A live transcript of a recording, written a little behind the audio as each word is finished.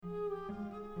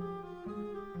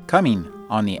Coming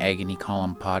on the Agony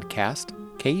Column podcast,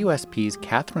 KUSP's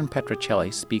Catherine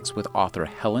Petrocelli speaks with author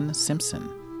Helen Simpson.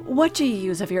 What do you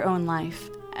use of your own life,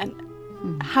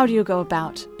 and how do you go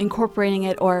about incorporating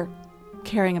it or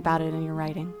caring about it in your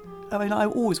writing? I mean, I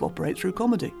always operate through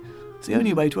comedy. It's the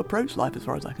only way to approach life as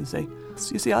far as I can see.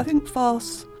 You see, I think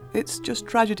farce, it's just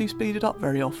tragedy speeded up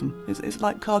very often. It's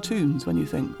like cartoons when you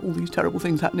think all these terrible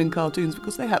things happen in cartoons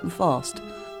because they happen fast.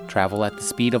 Travel at the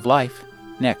speed of life,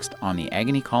 next on the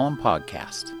Agony Column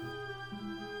podcast.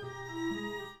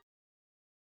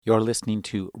 You're listening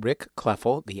to Rick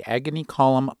Kleffel, the Agony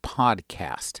Column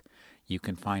podcast. You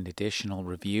can find additional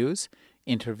reviews,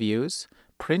 interviews,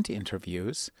 print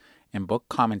interviews, and book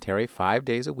commentary 5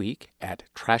 days a week at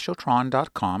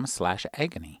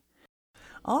trashotron.com/agony.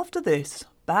 After this,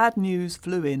 bad news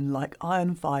flew in like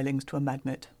iron filings to a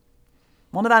magnet.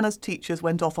 One of Anna's teachers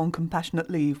went off on compassionate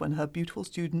leave when her beautiful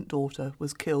student daughter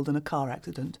was killed in a car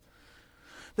accident.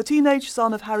 The teenage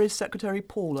son of Harry's secretary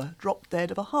Paula dropped dead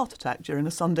of a heart attack during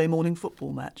a Sunday morning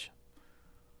football match.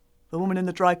 The woman in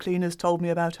the dry cleaners told me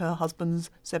about her husband's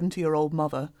 70-year-old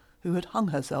mother who had hung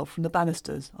herself from the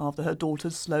banisters after her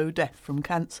daughter's slow death from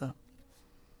cancer.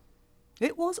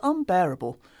 It was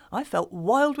unbearable. I felt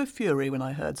wild with fury when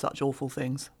I heard such awful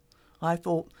things. I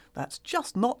thought, that's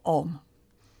just not on.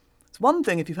 It's one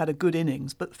thing if you've had a good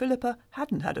innings, but Philippa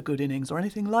hadn't had a good innings or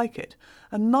anything like it,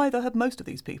 and neither had most of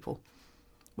these people.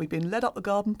 We'd been led up the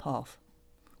garden path.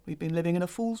 We'd been living in a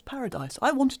fool's paradise.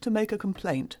 I wanted to make a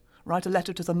complaint, write a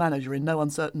letter to the manager in no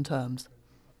uncertain terms.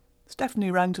 Stephanie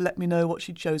rang to let me know what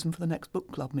she'd chosen for the next book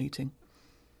club meeting.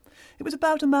 It was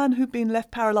about a man who'd been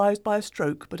left paralysed by a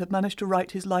stroke but had managed to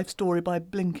write his life story by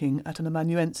blinking at an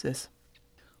amanuensis.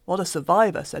 What a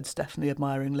survivor, said Stephanie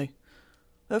admiringly.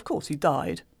 Of course he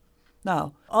died.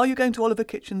 Now, are you going to Oliver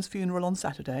Kitchen's funeral on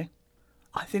Saturday?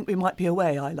 I think we might be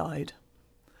away, I lied.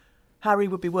 Harry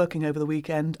would be working over the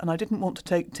weekend, and I didn't want to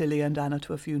take Tilly and Anna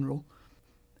to a funeral.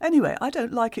 Anyway, I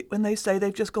don't like it when they say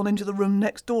they've just gone into the room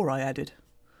next door, I added.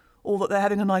 Or that they're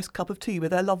having a nice cup of tea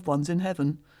with their loved ones in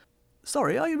heaven.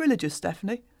 Sorry, are you religious,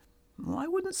 Stephanie? I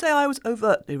wouldn't say I was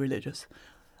overtly religious.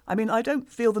 I mean, I don't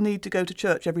feel the need to go to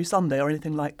church every Sunday or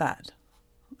anything like that.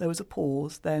 There was a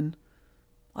pause, then...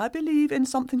 I believe in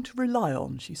something to rely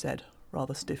on, she said,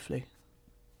 rather stiffly.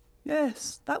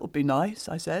 Yes, that would be nice,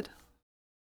 I said.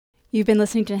 You've been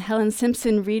listening to Helen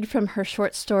Simpson read from her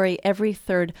short story, Every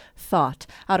Third Thought,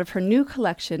 out of her new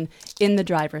collection, In the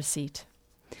Driver's Seat.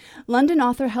 London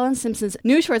author Helen Simpson's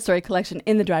new short story collection,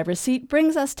 In the Driver's Seat,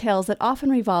 brings us tales that often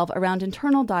revolve around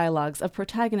internal dialogues of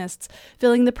protagonists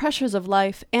feeling the pressures of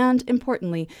life and,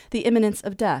 importantly, the imminence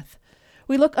of death.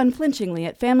 We look unflinchingly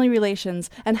at family relations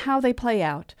and how they play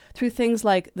out, through things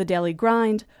like the daily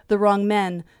grind, the wrong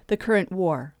men, the current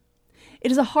war.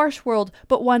 It is a harsh world,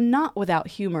 but one not without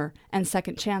humor and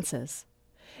second chances.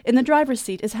 In the Driver's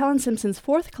Seat is Helen Simpson's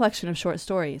fourth collection of short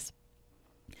stories.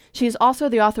 She is also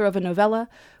the author of a novella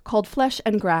called Flesh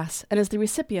and Grass and is the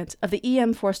recipient of the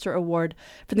E.M. Forster Award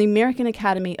from the American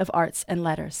Academy of Arts and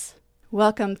Letters.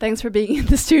 Welcome. Thanks for being in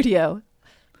the studio.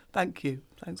 Thank you.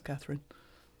 Thanks, Catherine.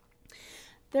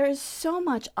 There is so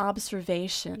much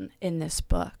observation in this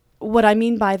book. What I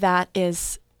mean by that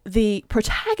is the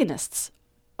protagonists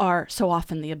are so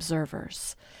often the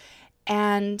observers,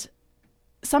 and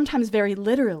sometimes very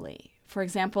literally. For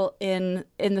example, in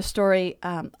the story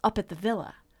Up at the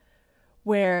Villa,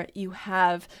 where you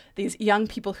have these young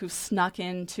people who've snuck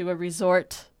into a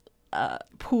resort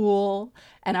pool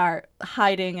and are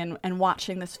hiding and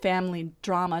watching this family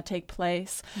drama take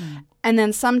place. And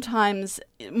then sometimes,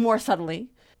 more subtly,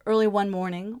 early one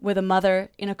morning with a mother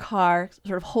in a car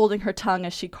sort of holding her tongue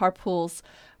as she carpools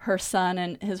her son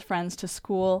and his friends to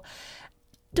school.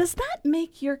 Does that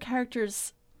make your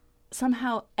characters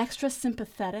somehow extra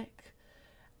sympathetic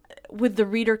with the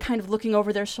reader kind of looking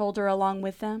over their shoulder along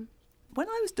with them? When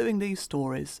I was doing these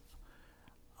stories,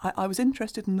 I was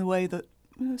interested in the way that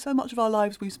so much of our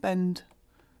lives we spend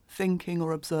thinking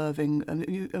or observing, and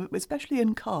especially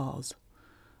in cars.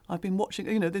 I've been watching,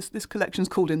 this collection's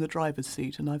called In the Driver's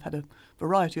Seat, and I've had a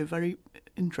variety of very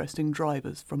interesting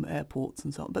drivers from airports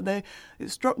and so on. But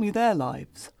it struck me their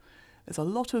lives. There's a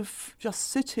lot of just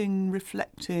sitting,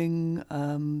 reflecting,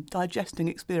 digesting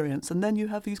experience, and then you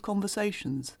have these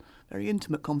conversations, very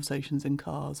intimate conversations in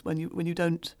cars when you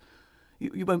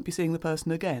won't be seeing the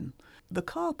person again. The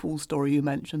carpool story you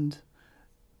mentioned,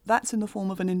 that's in the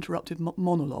form of an interrupted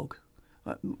monologue,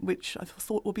 which I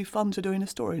thought would be fun to do in a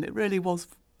story, and it really was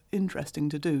interesting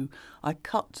to do. I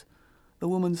cut the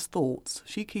woman's thoughts.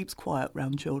 She keeps quiet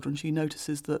round children. She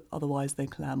notices that otherwise they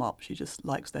clam up. She just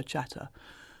likes their chatter.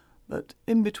 But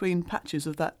in between patches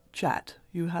of that chat,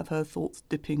 you have her thoughts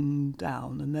dipping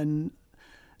down, and then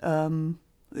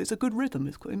it's a good rhythm.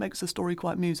 It makes the story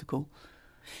quite musical.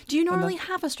 Do you normally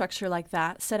have a structure like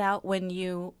that set out when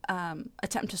you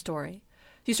attempt a story?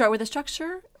 Do you start with a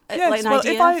structure? Yes, like an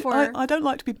well, idea I don't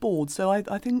like to be bored, so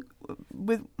I think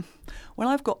when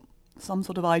I've got some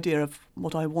sort of idea of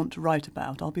what I want to write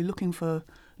about, I'll be looking for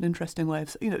an interesting way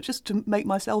of, just to make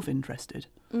myself interested.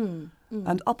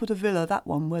 And Up at a Villa, that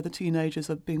one where the teenagers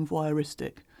are being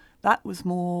voyeuristic, that was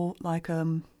more like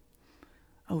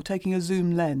taking a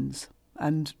zoom lens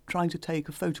and trying to take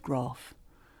a photograph.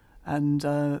 And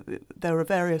there are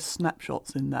various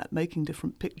snapshots in that, making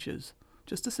different pictures,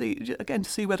 just to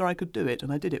see whether I could do it.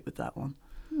 And I did it with that one.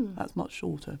 That's much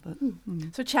shorter. But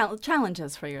So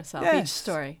challenges for yourself, each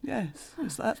story. Yes,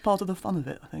 that's part of the fun of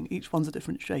it, I think. Each one's a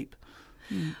different shape.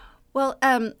 Well,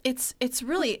 it's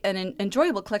really an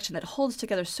enjoyable collection that holds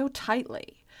together so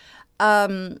tightly.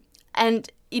 And,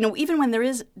 even when there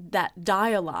is that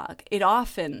dialogue, it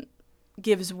often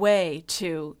gives way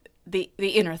to the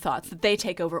inner thoughts that they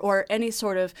take over, or any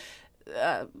sort of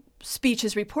speech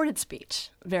is reported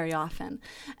speech very often.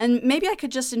 And maybe I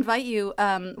could just invite you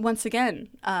once again,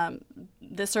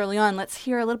 this early on, let's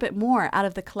hear a little bit more out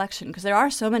of the collection, because there are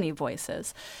so many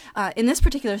voices. In this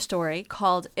particular story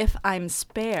called If I'm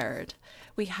Spared,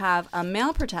 we have a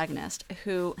male protagonist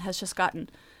who has just gotten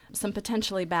some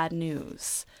potentially bad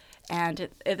news. And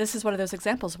this is one of those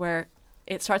examples where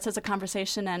it starts as a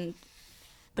conversation and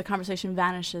the conversation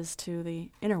vanishes to the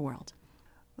inner world.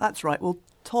 That's right. Well,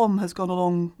 Tom has gone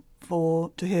along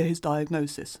to hear his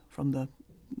diagnosis from the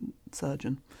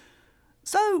surgeon.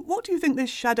 "So, what do you think this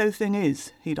shadow thing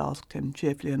is?" he'd asked him,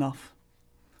 cheerfully enough.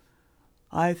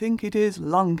 "I think it is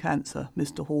lung cancer,"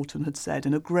 Mr. Horton had said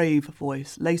in a grave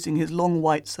voice, lacing his long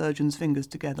white surgeon's fingers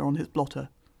together on his blotter.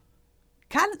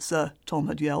 "Cancer!" Tom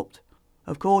had yelped.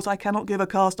 "Of course, I cannot give a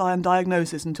cast-iron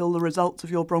diagnosis until the results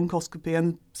of your bronchoscopy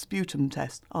and sputum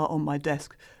test are on my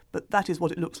desk, but that is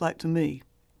what it looks like to me."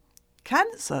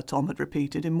 "Cancer," Tom had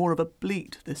repeated, in more of a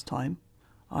bleat this time.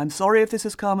 "I'm sorry if this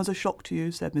has come as a shock to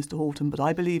you," said Mr. Horton, "but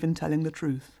I believe in telling the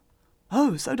truth."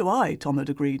 "Oh, so do I," Tom had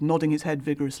agreed, nodding his head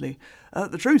vigorously.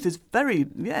 "The truth is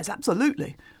yes,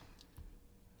 absolutely."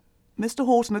 Mr.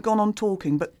 Horton had gone on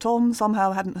talking, but Tom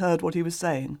somehow hadn't heard what he was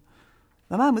saying.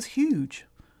 The man was huge.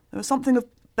 There was something of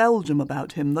Belgium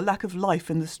about him, the lack of life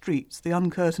in the streets, the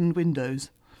uncurtained windows.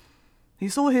 He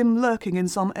saw him lurking in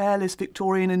some airless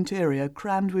Victorian interior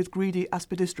crammed with greedy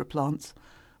aspidistra plants,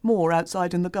 more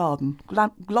outside in the garden,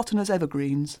 gluttonous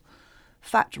evergreens,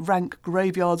 fat, rank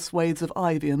graveyard swathes of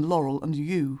ivy and laurel and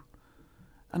yew.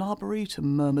 "An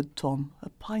arboretum," murmured Tom, "a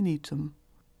pinetum."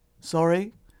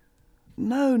 "Sorry?"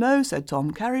 No, said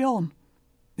Tom, "carry on."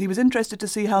 He was interested to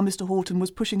see how Mr. Horton was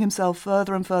pushing himself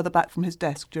further and further back from his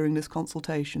desk during this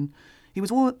consultation. He was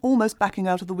almost backing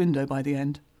out of the window by the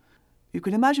end. You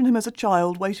can imagine him as a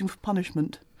child waiting for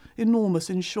punishment, enormous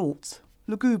in shorts,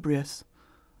 lugubrious,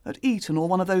 at Eton or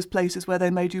one of those places where they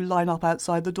made you line up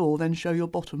outside the door, then show your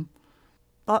bottom.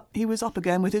 But he was up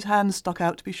again with his hands stuck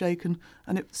out to be shaken,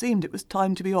 and it seemed it was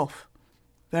time to be off.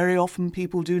 "Very often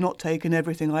people do not take in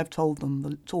everything I've told them,"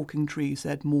 the talking tree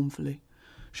said mournfully.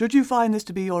 "Should you find this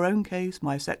to be your own case,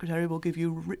 my secretary will give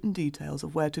you written details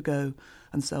of where to go,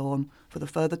 and so on, for the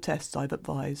further tests I've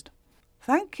advised."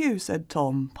 "Thank you," said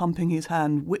Tom, pumping his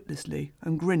hand witlessly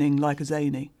and grinning like a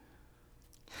zany.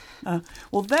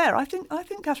 Well, there, I think,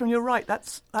 Catherine, you're right.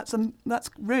 That's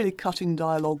really cutting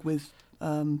dialogue with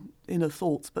inner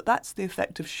thoughts, but that's the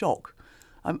effect of shock.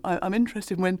 I'm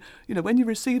interested when you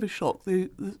receive a shock,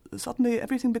 suddenly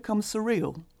everything becomes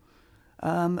surreal,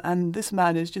 and this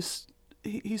man is just.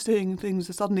 He's seeing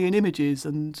things suddenly in images,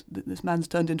 and this man's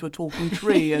turned into a talking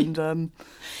tree, and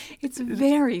it's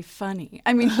very funny.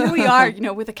 I mean, here we are,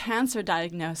 with a cancer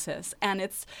diagnosis, and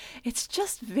it's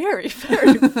just very,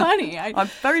 very funny. I'm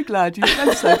very glad you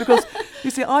said so, because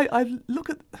you see, I look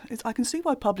at it, I can see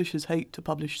why publishers hate to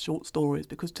publish short stories,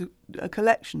 because a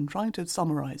collection, trying to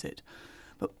summarise it.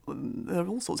 But there are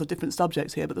all sorts of different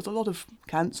subjects here, but there's a lot of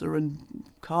cancer and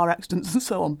car accidents and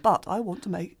so on. But I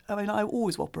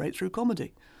always operate through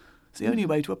comedy. It's the only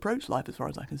way to approach life as far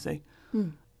as I can see.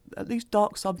 At least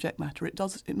dark subject matter, it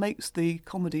makes the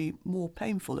comedy more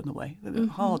painful in a way, a bit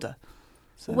harder.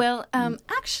 So, well,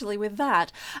 actually with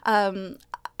that, I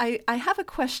have a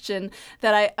question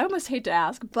that I almost hate to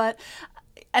ask, but...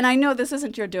 And I know this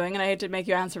isn't your doing, and I hate to make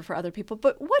you answer for other people,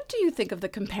 but what do you think of the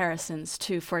comparisons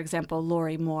to, for example,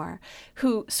 Lorrie Moore,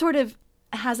 who sort of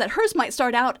has that hers might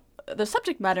start out, the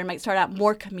subject matter might start out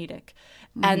more comedic,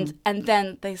 and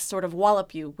then they sort of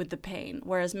wallop you with the pain,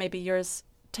 whereas maybe yours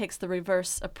takes the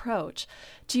reverse approach.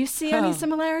 Do you see any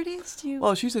similarities?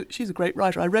 Well, she's a great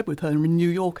writer. I read with her in New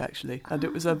York, actually, and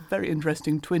it was a very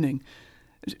interesting twinning.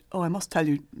 Oh, I must tell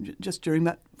you, just during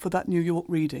that New York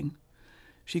reading,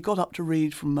 she got up to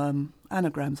read from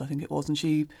Anagrams, I think it was, and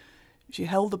she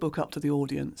held the book up to the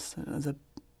audience as a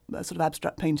sort of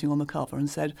abstract painting on the cover and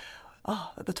said,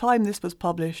 at the time this was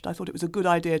published, I thought it was a good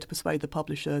idea to persuade the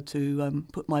publisher to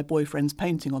put my boyfriend's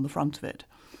painting on the front of it.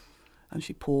 And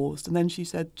she paused, and then she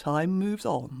said, "Time moves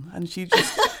on." And she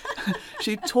just,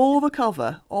 she tore the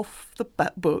cover off the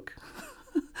book,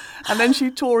 and then she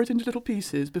tore it into little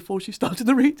pieces before she started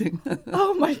the reading.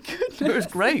 Oh, my goodness. It was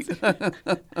great.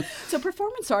 So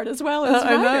performance art as well as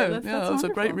I writer. know, That's it was a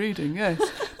great reading, yes.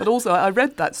 But also, I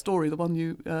read that story, the one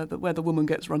where the woman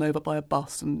gets run over by a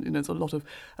bus, and there's a lot of,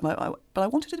 but I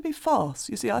wanted it to be farce.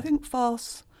 You see, I think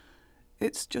farce,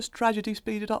 it's just tragedy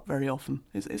speeded up very often.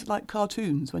 It's like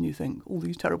cartoons when you think all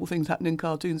these terrible things happen in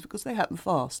cartoons because they happen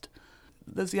fast.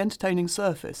 There's the entertaining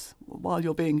surface while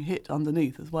you're being hit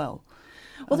underneath as well.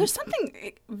 Well, there's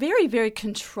something very, very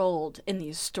controlled in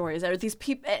these stories. There are these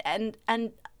people, and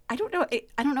I don't know.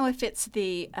 I don't know if it's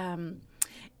the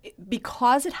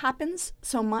because it happens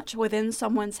so much within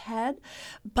someone's head,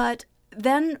 but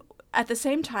then at the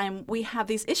same time we have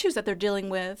these issues that they're dealing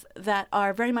with that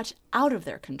are very much out of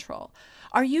their control.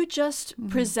 Are you just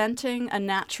presenting a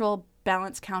natural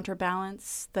balance,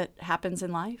 counterbalance that happens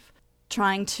in life,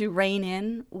 trying to rein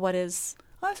in what is?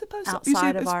 I suppose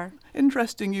outside of it's our...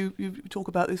 interesting you talk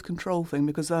about this control thing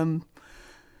because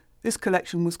this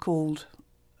collection was called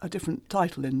a different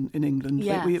title in England.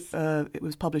 Yes. It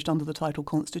was published under the title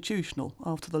Constitutional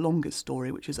after the longest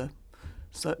story, which is a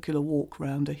circular walk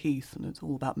round a heath, and it's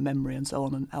all about memory and so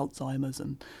on and Alzheimer's.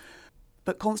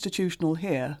 But Constitutional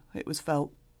here, it was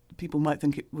felt people might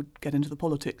think it would get into the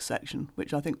politics section,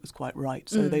 which I think was quite right.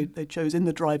 So they chose in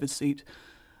the driver's seat,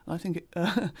 I think,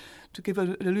 to give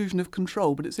an illusion of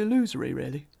control, but it's illusory,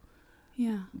 really.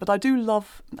 Yeah. But I do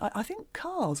love. I think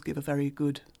cars give a very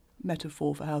good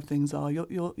metaphor for how things are.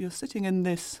 You're sitting in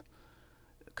this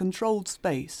controlled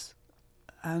space,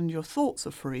 and your thoughts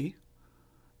are free.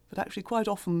 But actually, quite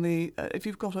often, if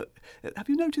you've got have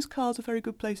you noticed cars are very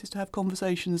good places to have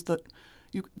conversations that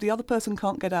the other person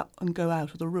can't get out and go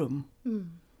out of the room.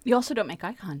 Mm. You also don't make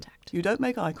eye contact. You don't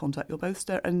make eye contact. You're both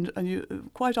and you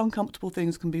quite uncomfortable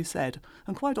things can be said,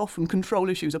 and quite often control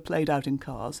issues are played out in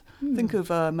cars. Think of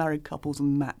married couples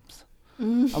and maps,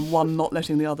 and one not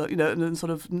letting the other, and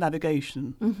sort of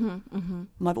navigation. And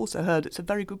I've also heard it's a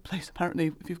very good place,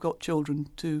 apparently, if you've got children,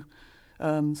 to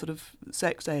sort of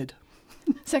sex ed.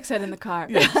 Sex ed in the car.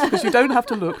 Yes, because you don't have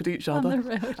to look at each On other, the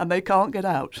road. and they can't get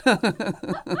out.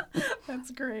 That's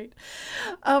great.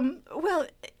 Well,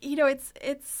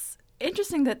 it's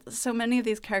interesting that so many of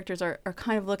these characters are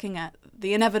kind of looking at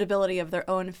the inevitability of their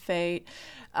own fate.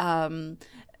 In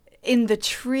The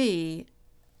Tree,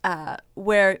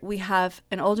 where we have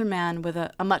an older man with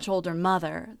a much older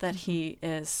mother that he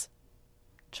is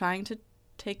trying to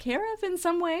take care of in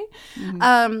some way,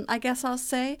 I guess I'll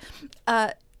say.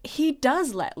 He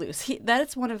does let loose. That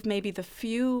is one of maybe the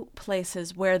few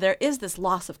places where there is this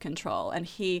loss of control, and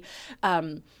he,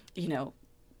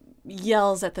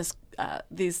 yells at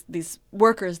these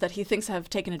workers that he thinks have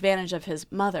taken advantage of his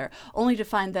mother, only to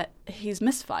find that he's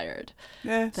misfired.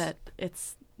 Yes, that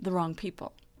it's the wrong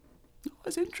people.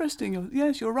 It's interesting.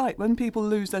 Yes, you're right. When people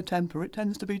lose their temper, it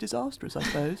tends to be disastrous, I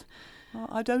suppose.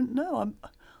 I don't know.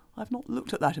 I've not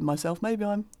looked at that in myself. Maybe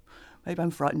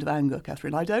I'm frightened of anger,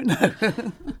 Catherine. I don't know.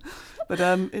 But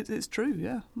it's true,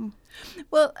 yeah.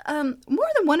 Well, more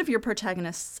than one of your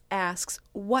protagonists asks,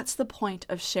 what's the point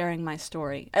of sharing my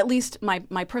story? At least my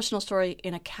personal story to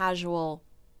a casual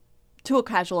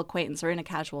acquaintance or in a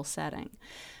casual setting.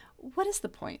 What is the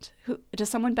point? Does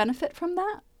someone benefit from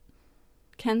that?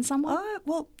 Can someone?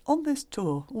 Well, on this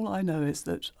tour, all I know is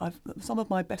that some of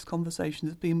my best conversations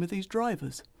have been with these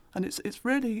drivers. And it's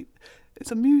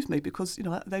amused me because,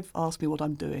 they've asked me what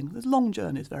I'm doing. There's long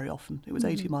journeys very often. It was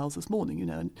 80 miles this morning,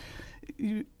 and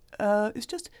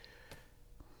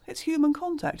it's human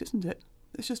contact, isn't it?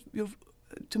 It's just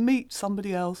to meet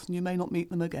somebody else and you may not meet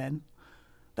them again.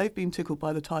 They've been tickled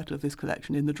by the title of this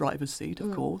collection, In the Driver's Seat,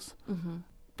 of course. Mm-hmm.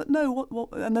 But no, what?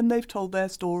 And then they've told their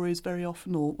stories very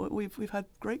often, or we've had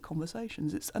great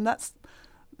conversations.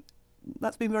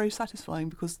 That's been very satisfying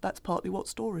because that's partly what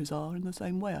stories are in the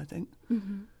same way, I think.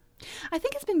 Mm-hmm. I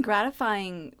think it's been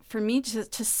gratifying for me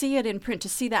to see it in print, to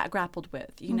see that grappled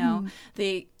with,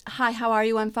 the, hi, how are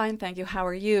you? I'm fine, thank you. How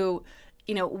are you?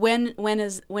 When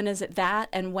is it that?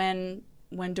 And when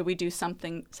when do we do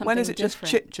something when is it different?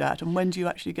 just chit-chat, and when do you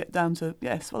actually get down to,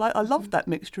 yes, well, I love that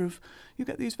mixture of, you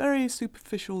get these very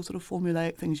superficial sort of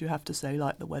formulaic things you have to say,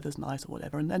 like the weather's nice or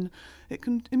whatever, and then it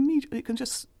can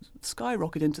just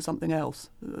skyrocket into something else.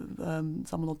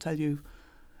 Someone will tell you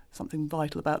something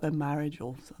vital about their marriage,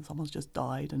 or someone's just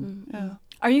died, and yeah.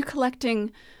 Are you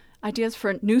collecting ideas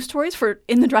for news stories for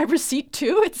In the Driver's Seat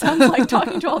too? It sounds like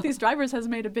talking to all these drivers has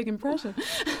made a big impression.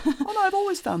 Oh no, I've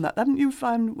always found that. Haven't you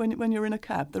found when you're in a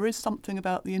cab, there is something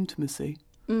about the intimacy.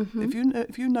 Mm-hmm.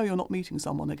 If you know you're not meeting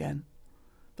someone again,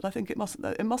 but I think it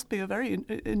must be a very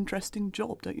interesting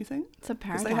job, don't you think? It's a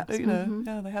 'Cause paradox.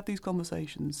 they have these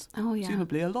conversations. Oh yeah.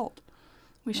 Presumably a lot.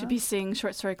 We should be seeing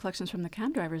short story collections from the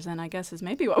cab drivers then, I guess, is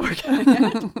maybe what we're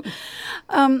getting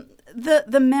at.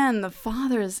 The men, the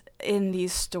fathers in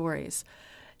these stories,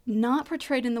 not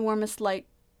portrayed in the warmest light,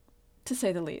 to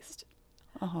say the least.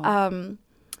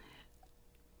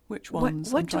 Which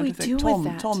ones? What I'm do trying we to think. do Tom,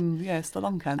 with that? Tom, yes, the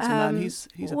lung cancer man. He's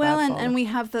a bad father. And we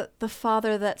have the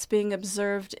father that's being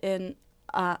observed in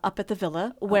up at the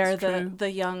villa, where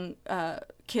the young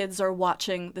kids are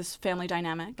watching this family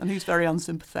dynamic. And he's very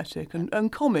unsympathetic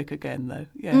and comic again, though.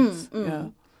 Yes, yeah.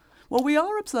 Well, we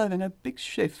are observing a big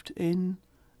shift in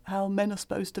how men are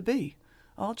supposed to be.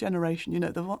 Our generation,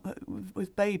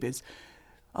 with babies,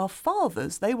 our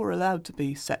fathers, they were allowed to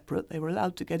be separate. They were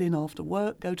allowed to get in after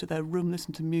work, go to their room,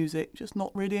 listen to music, just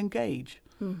not really engage.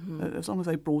 As long as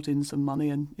they brought in some money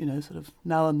and, sort of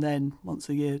now and then, once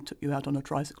a year, took you out on a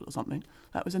tricycle or something,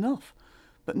 that was enough.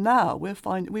 But now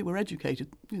we were educated,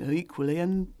 equally,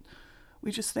 and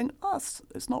we just think,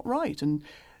 it's not right. And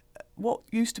what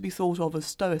used to be thought of as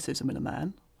stoicism in a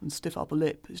man and stiff upper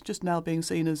lip is just now being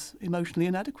seen as emotionally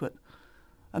inadequate.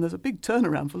 And there's a big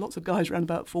turnaround for lots of guys around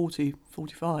about 40,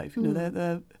 45. They're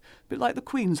a bit like the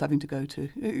Queen's having to go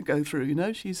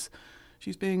through.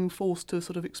 She's being forced to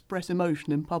sort of express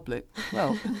emotion in public.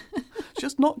 Well, it's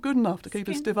just not good enough to keep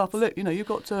a stiff upper lip. You've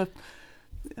got to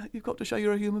show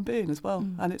you're a human being as well,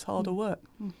 and it's harder work.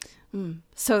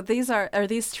 So are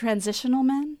these transitional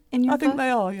men in your book? I think they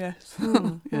are, yes.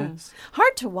 Yes.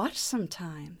 Hard to watch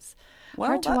sometimes.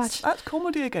 Well, that's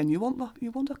comedy again. You want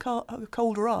a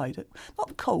cold ride.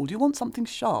 Not cold. You want something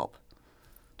sharp,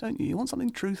 don't you? You want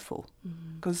something truthful,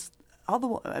 because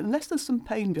otherwise, unless there's some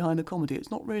pain behind a comedy,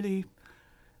 it's not really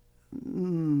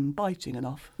biting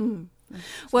enough.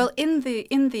 Well, in the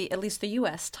at least the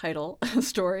U.S. title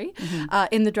story,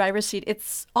 In the Driver's Seat,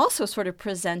 it's also sort of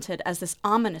presented as this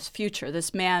ominous future.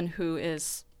 This man who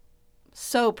is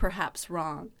so perhaps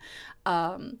wrong,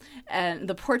 and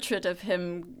the portrait of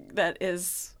him that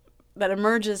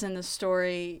emerges in the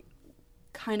story,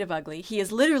 kind of ugly. He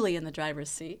is literally in the driver's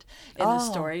seat in the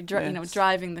story,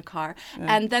 driving the car,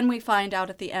 and then we find out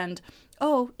at the end,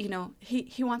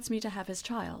 he wants me to have his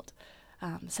child.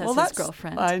 Says his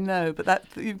girlfriend. I know, but that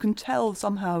you can tell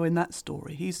somehow in that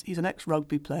story. He's an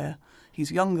ex-rugby player.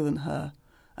 He's younger than her,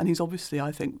 and he's obviously,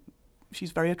 I think,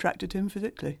 she's very attracted to him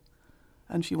physically,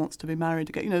 and she wants to be married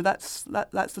again. That's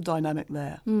the dynamic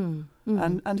there,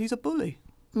 and he's a bully.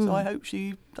 So I hope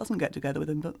she doesn't get together with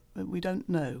him, but we don't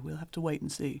know. We'll have to wait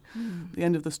and see. The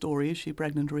end of the story, is she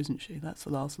pregnant or isn't she? That's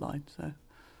the last line. So.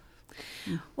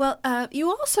 Well, you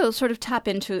also sort of tap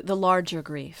into the larger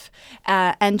grief,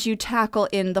 and you tackle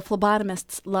in The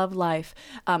Phlebotomist's Love Life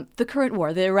the current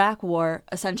war, the Iraq War,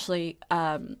 essentially,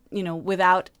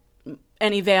 without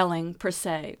any veiling per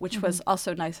se, which was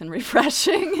also nice and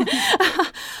refreshing.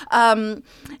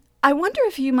 I wonder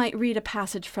if you might read a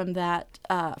passage from that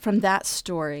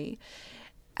story,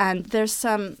 and there's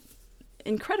some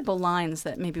incredible lines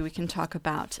that maybe we can talk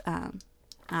about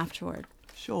afterward.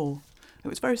 Sure. It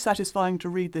was very satisfying to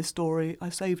read this story. I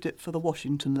saved it for the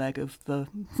Washington leg of the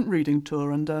reading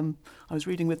tour, and I was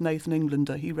reading with Nathan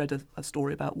Englander. He read a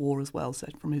story about war as well,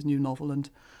 set from his new novel, and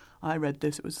I read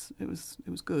this. It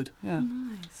was good. Yeah.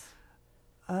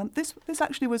 Nice. This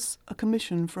actually was a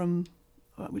commission from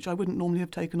which I wouldn't normally have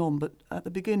taken on, but at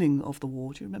the beginning of the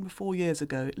war, do you remember 4 years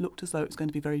ago, it looked as though it was going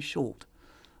to be very short.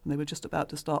 And they were just about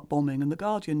to start bombing, and the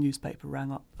Guardian newspaper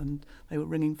rang up, and they were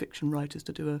ringing fiction writers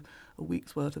to do a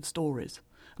week's worth of stories.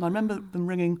 And I remember them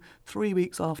ringing 3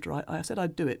 weeks after. I said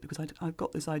I'd do it because I'd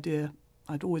got this idea,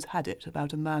 I'd always had it,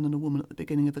 about a man and a woman at the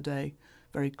beginning of a day,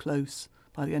 very close.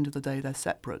 By the end of the day, they're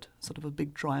separate, sort of a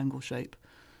big triangle shape.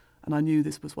 And I knew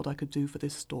this was what I could do for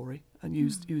this story, and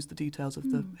use the details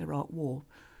of the Iraq War.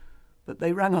 But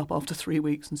they rang up after 3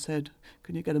 weeks and said,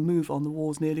 can you get a move on? The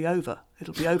war's nearly over.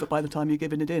 It'll be over by the time you're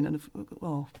giving it in. And,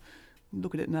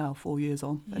 look at it now, 4 years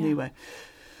on. Yeah. Anyway,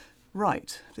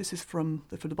 right, this is from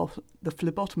the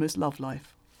Phlebotomist's Love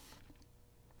Life.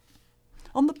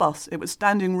 On the bus, it was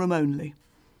standing room only.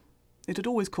 It had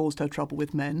always caused her trouble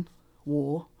with men,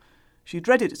 war. She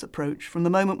dreaded its approach from the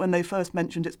moment when they first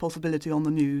mentioned its possibility on the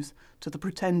news to the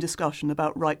pretend discussion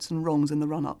about rights and wrongs in the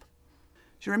run-up.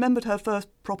 She remembered her first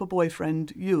proper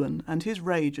boyfriend, Ewan, and his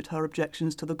rage at her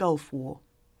objections to the Gulf War.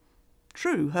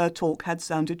 True, her talk had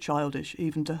sounded childish,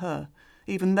 even to her,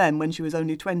 even then when she was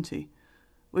only 20,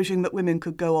 wishing that women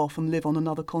could go off and live on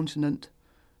another continent,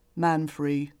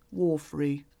 man-free,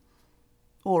 war-free,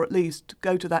 or at least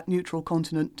go to that neutral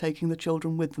continent taking the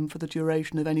children with them for the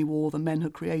duration of any war the men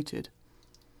had created.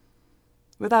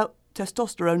 Without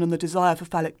testosterone and the desire for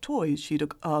phallic toys, she'd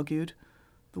argued,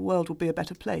 the world would be a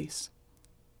better place.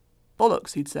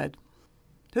 Bollocks, he'd said.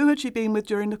 Who had she been with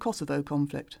during the Kosovo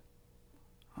conflict?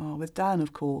 Oh, with Dan,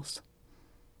 of course.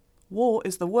 War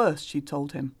is the worst, she'd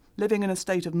told him, living in a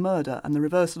state of murder and the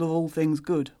reversal of all things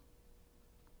good.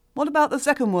 What about the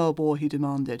Second World War, he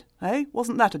demanded. Eh?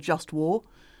 Wasn't that a just war?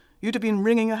 You'd have been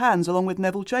wringing your hands along with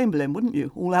Neville Chamberlain, wouldn't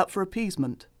you? All out for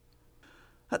appeasement.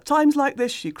 At times like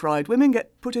this, she cried, women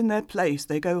get put in their place.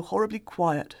 They go horribly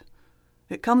quiet.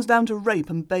 It comes down to rape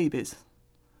and babies.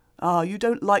 Ah, you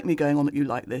don't like me going on at you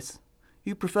like this.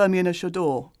 You prefer me in a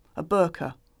chador, a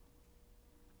burqa.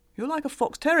 You're like a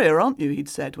fox terrier, aren't you, he'd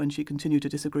said when she continued to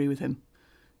disagree with him.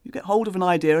 You get hold of an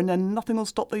idea and then nothing will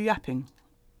stop the yapping.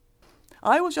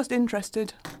 I was just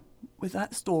interested with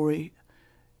that story,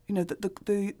 you know,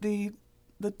 the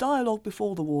dialogue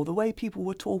before the war, the way people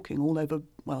were talking all over,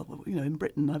 well, you know, in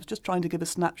Britain. I was just trying to give a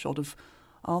snapshot of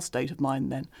our state of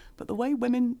mind then. But the way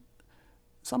women,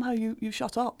 somehow you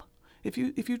shut up. If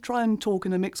you try and talk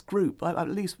in a mixed group, at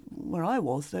least where I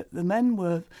was, the men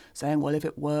were saying, well, if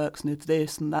it works and it's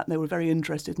this and that, and they were very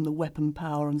interested in the weapon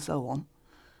power and so on.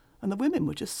 And the women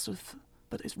were just sort of,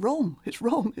 but it's wrong,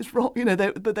 you know,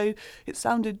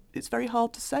 it's very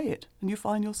hard to say it, and you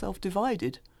find yourself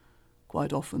divided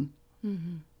quite often.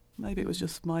 Mm-hmm. Maybe it was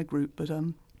just my group, but...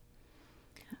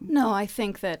 No, I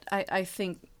think that, I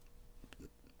think,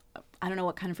 I don't know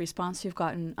what kind of response you've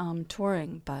gotten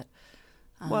touring, but...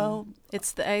 well,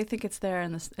 I think it's there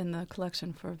in the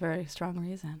collection for a very strong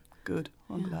reason. Good,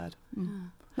 I'm glad. Mm. Yeah.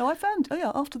 No, I found,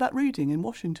 after that reading in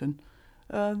Washington,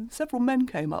 several men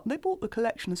came up and they bought the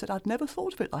collection and said, I'd never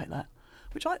thought of it like that,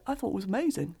 which I thought was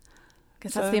amazing.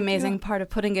 Because that's the amazing part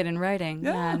of putting it in writing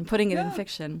and putting it in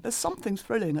fiction. There's something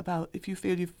thrilling about if you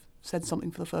feel you've said something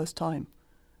for the first time,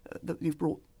 that you've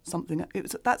brought something.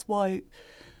 That's why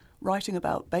writing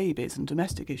about babies and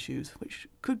domestic issues,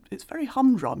 it's very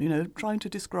humdrum, you know, trying to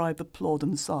describe the plod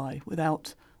and sigh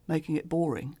without making it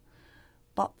boring.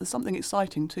 But there's something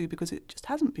exciting too, because it just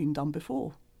hasn't been done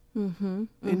before in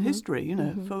history, you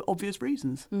know, for obvious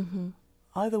reasons. Mm-hmm.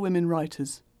 Either women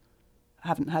writers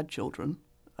haven't had children,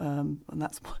 and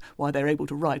that's why they're able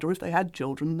to write, or if they had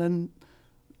children, then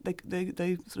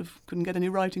they sort of couldn't get any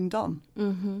writing done.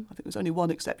 Mm-hmm. I think there's only one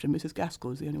exception. Mrs.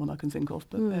 Gaskell is the only one I can think of,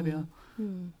 but there we are.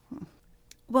 Mm.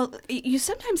 Well, you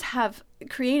sometimes have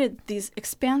created these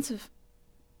expansive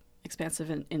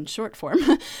in short form,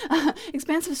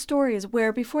 expansive stories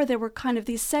where before there were kind of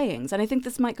these sayings, and I think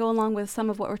this might go along with some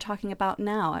of what we're talking about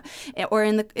now, or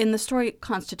in the story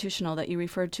Constitutional that you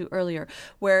referred to earlier,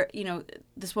 where, you know,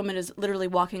 this woman is literally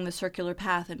walking the circular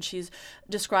path and she's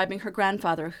describing her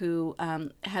grandfather who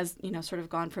has, you know, sort of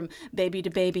gone from baby to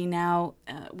baby now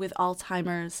with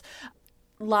Alzheimer's.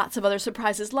 Lots of other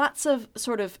surprises, lots of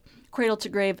sort of cradle to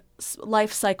grave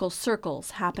life cycle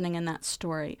circles happening in that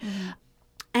story. Mm-hmm.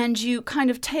 And you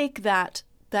kind of take that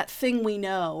thing we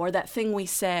know or that thing we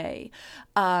say,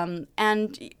 and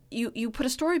you put a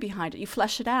story behind it. You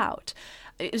flesh it out.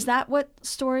 Is that what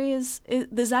story is?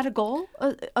 Is that a goal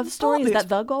of story? Is that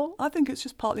the goal? I think it's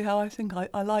just partly how I think.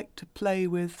 I like to play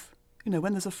with, you know,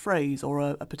 when there's a phrase or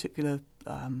a particular,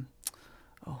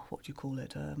 what do you call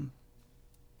it?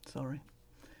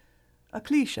 A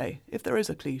cliche, if there is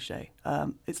a cliche.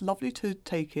 It's lovely to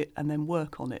take it and then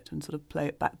work on it and sort of play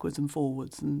it backwards and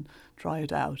forwards and try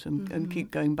it out and keep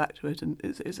going back to it. And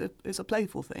it's a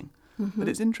playful thing. Mm-hmm. But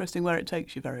it's interesting where it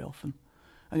takes you very often.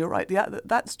 And you're right,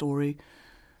 that story,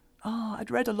 I'd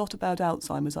read a lot about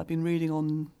Alzheimer's. I've been reading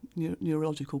on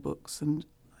neurological books, and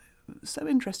it's so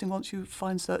interesting once you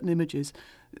find certain images.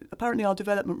 Apparently our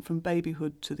development from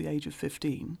babyhood to the age of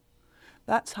 15,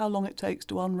 that's how long it takes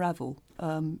to unravel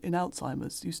in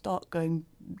Alzheimer's. You start going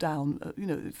down,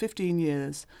 15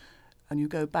 years, and you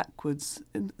go backwards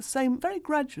in the same, very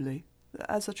gradually.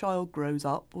 As a child grows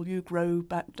up, or you grow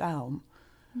back down.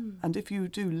 Mm. And if you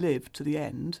do live to the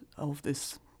end of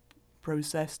this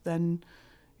process, then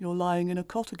you're lying in a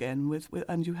cot again,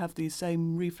 and you have these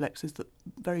same reflexes that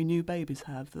very new babies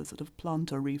have, the sort of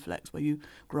plantar reflex, where you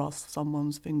grasp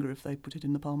someone's finger if they put it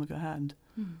in the palm of your hand.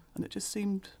 Mm. And it just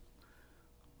seemed...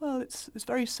 well, it's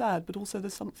very sad, but also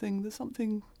there's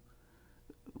something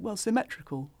well,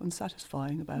 symmetrical and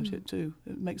satisfying about it too.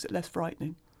 It makes it less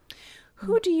frightening.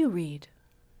 Who do you read?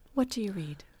 What do you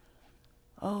read?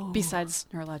 Oh, Besides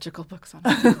neurological books on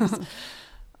it.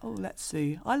 let's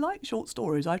see. I like short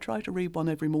stories. I try to read one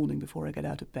every morning before I get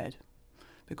out of bed,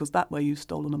 because that way you've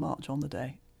stolen a march on the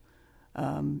day.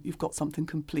 You've got something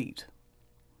complete,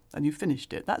 and you've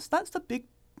finished it. That's the big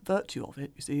virtue of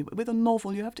it, you see. With a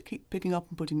novel, you have to keep picking up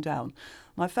and putting down.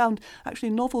 And I found,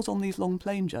 actually, novels on these long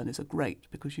plane journeys are great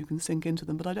because you can sink into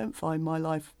them, but I don't find my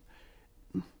life...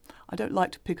 I don't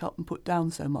like to pick up and put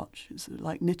down so much. It's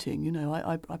like knitting, you know.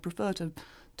 I prefer to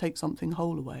take something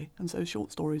whole away, and so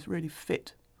short stories really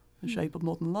fit the shape of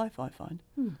modern life, I find.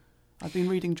 I've been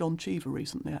reading John Cheever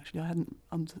recently, actually. I hadn't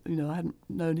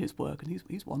known his work, and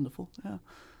he's wonderful. Yeah,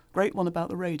 great one about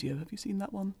the radio. Have you seen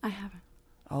that one? I haven't.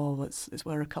 Oh, it's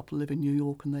where a couple live in New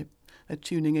York, and they're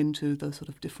tuning into the sort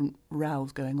of different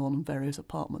rows going on in various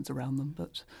apartments around them,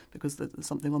 but because there's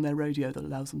something on their radio that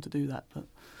allows them to do that. But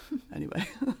anyway.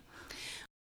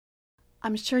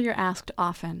 I'm sure you're asked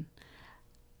often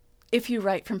if you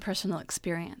write from personal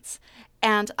experience.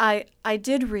 And I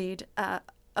did read a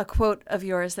quote of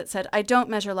yours that said, "I don't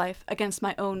measure life against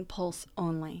my own pulse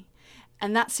only."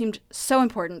 And that seemed so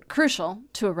important, crucial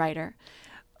to a writer.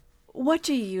 What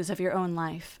do you use of your own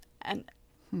life, and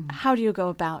how do you go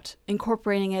about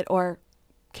incorporating it or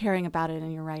caring about it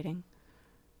in your writing?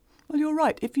 Well, you're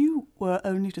right. If you were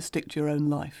only to stick to your own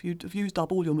life, you'd have used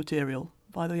up all your material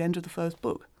by the end of the first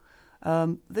book.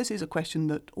 This is a question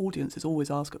that audiences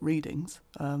always ask at readings,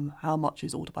 how much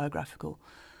is autobiographical?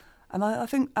 And I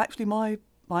think actually my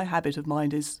habit of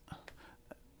mind is...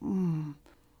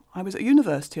 I was at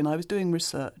university and I was doing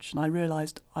research, and I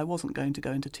realised I wasn't going to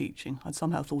go into teaching. I'd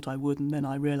somehow thought I would, and then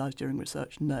I realised during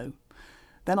research, no.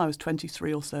 Then I was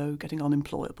 23 or so, getting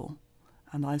unemployable,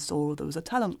 and I saw there was a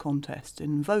talent contest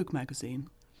in Vogue magazine.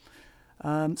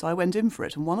 So I went in for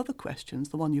it, and one of the questions,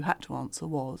 the one you had to answer,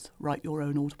 was write your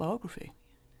own autobiography,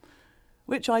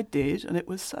 which I did, and it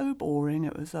was so boring.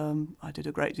 It was I did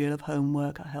a great deal of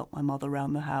homework. I helped my mother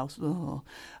around the house, and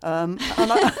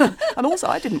also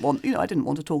I didn't want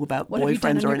to talk about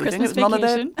boyfriends or anything. Christmas It was vacation? none of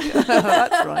their.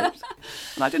 That's right.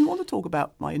 And I didn't want to talk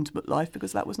about my intimate life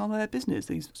because that was none of their business.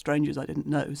 These strangers I didn't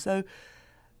know. So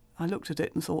I looked at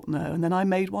it and thought no, and then I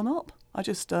made one up. I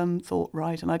just thought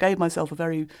right, and I gave myself a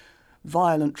very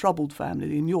violent, troubled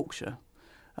family in Yorkshire.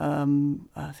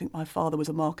 I think my father was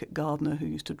a market gardener who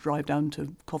used to drive down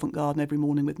to Covent Garden every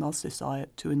morning with Narcissi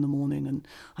at 2 a.m. And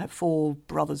I had 4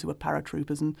 brothers who were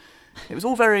paratroopers, and it was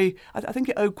all very... I think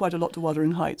it owed quite a lot to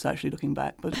Wuthering Heights, actually, looking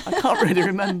back, but I can't really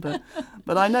remember.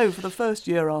 But I know for the first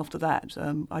year after that,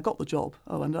 I got the job.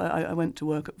 And I went to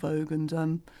work at Vogue,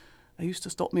 and they used to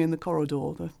stop me in the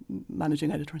corridor, the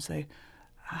managing editor, and say,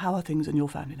 "How are things in your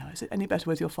family now? Is it any better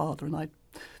with your father?" And I'd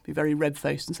be very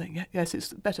red-faced and saying, yes,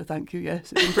 it's better, thank you,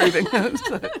 yes, it's improving.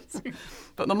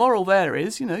 But the moral there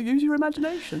is, use your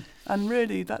imagination. And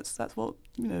really, that's what,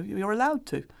 you're allowed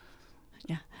to.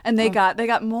 Yeah. And they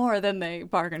got more than they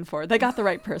bargained for. They got the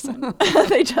right person.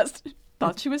 They just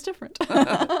thought she was different.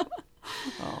 Oh,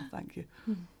 thank you.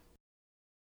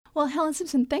 Well, Helen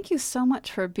Simpson, thank you so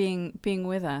much for being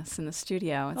with us in the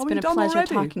studio. It's been a done pleasure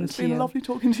already. talking to you. It's been lovely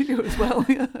talking to you as well.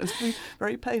 Yeah, it's been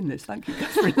very painless. Thank you,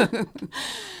 Catherine.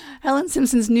 Helen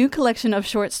Simpson's new collection of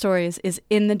short stories is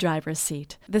In the Driver's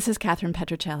Seat. This is Catherine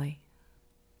Petruccelli.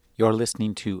 You're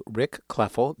listening to Rick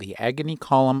Kleffel, the Agony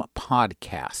Column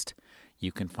podcast.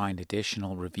 You can find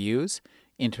additional reviews,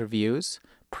 interviews,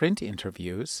 print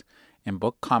interviews, and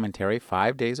book commentary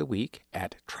 5 days a week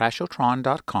at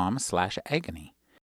trashotron.com/agony.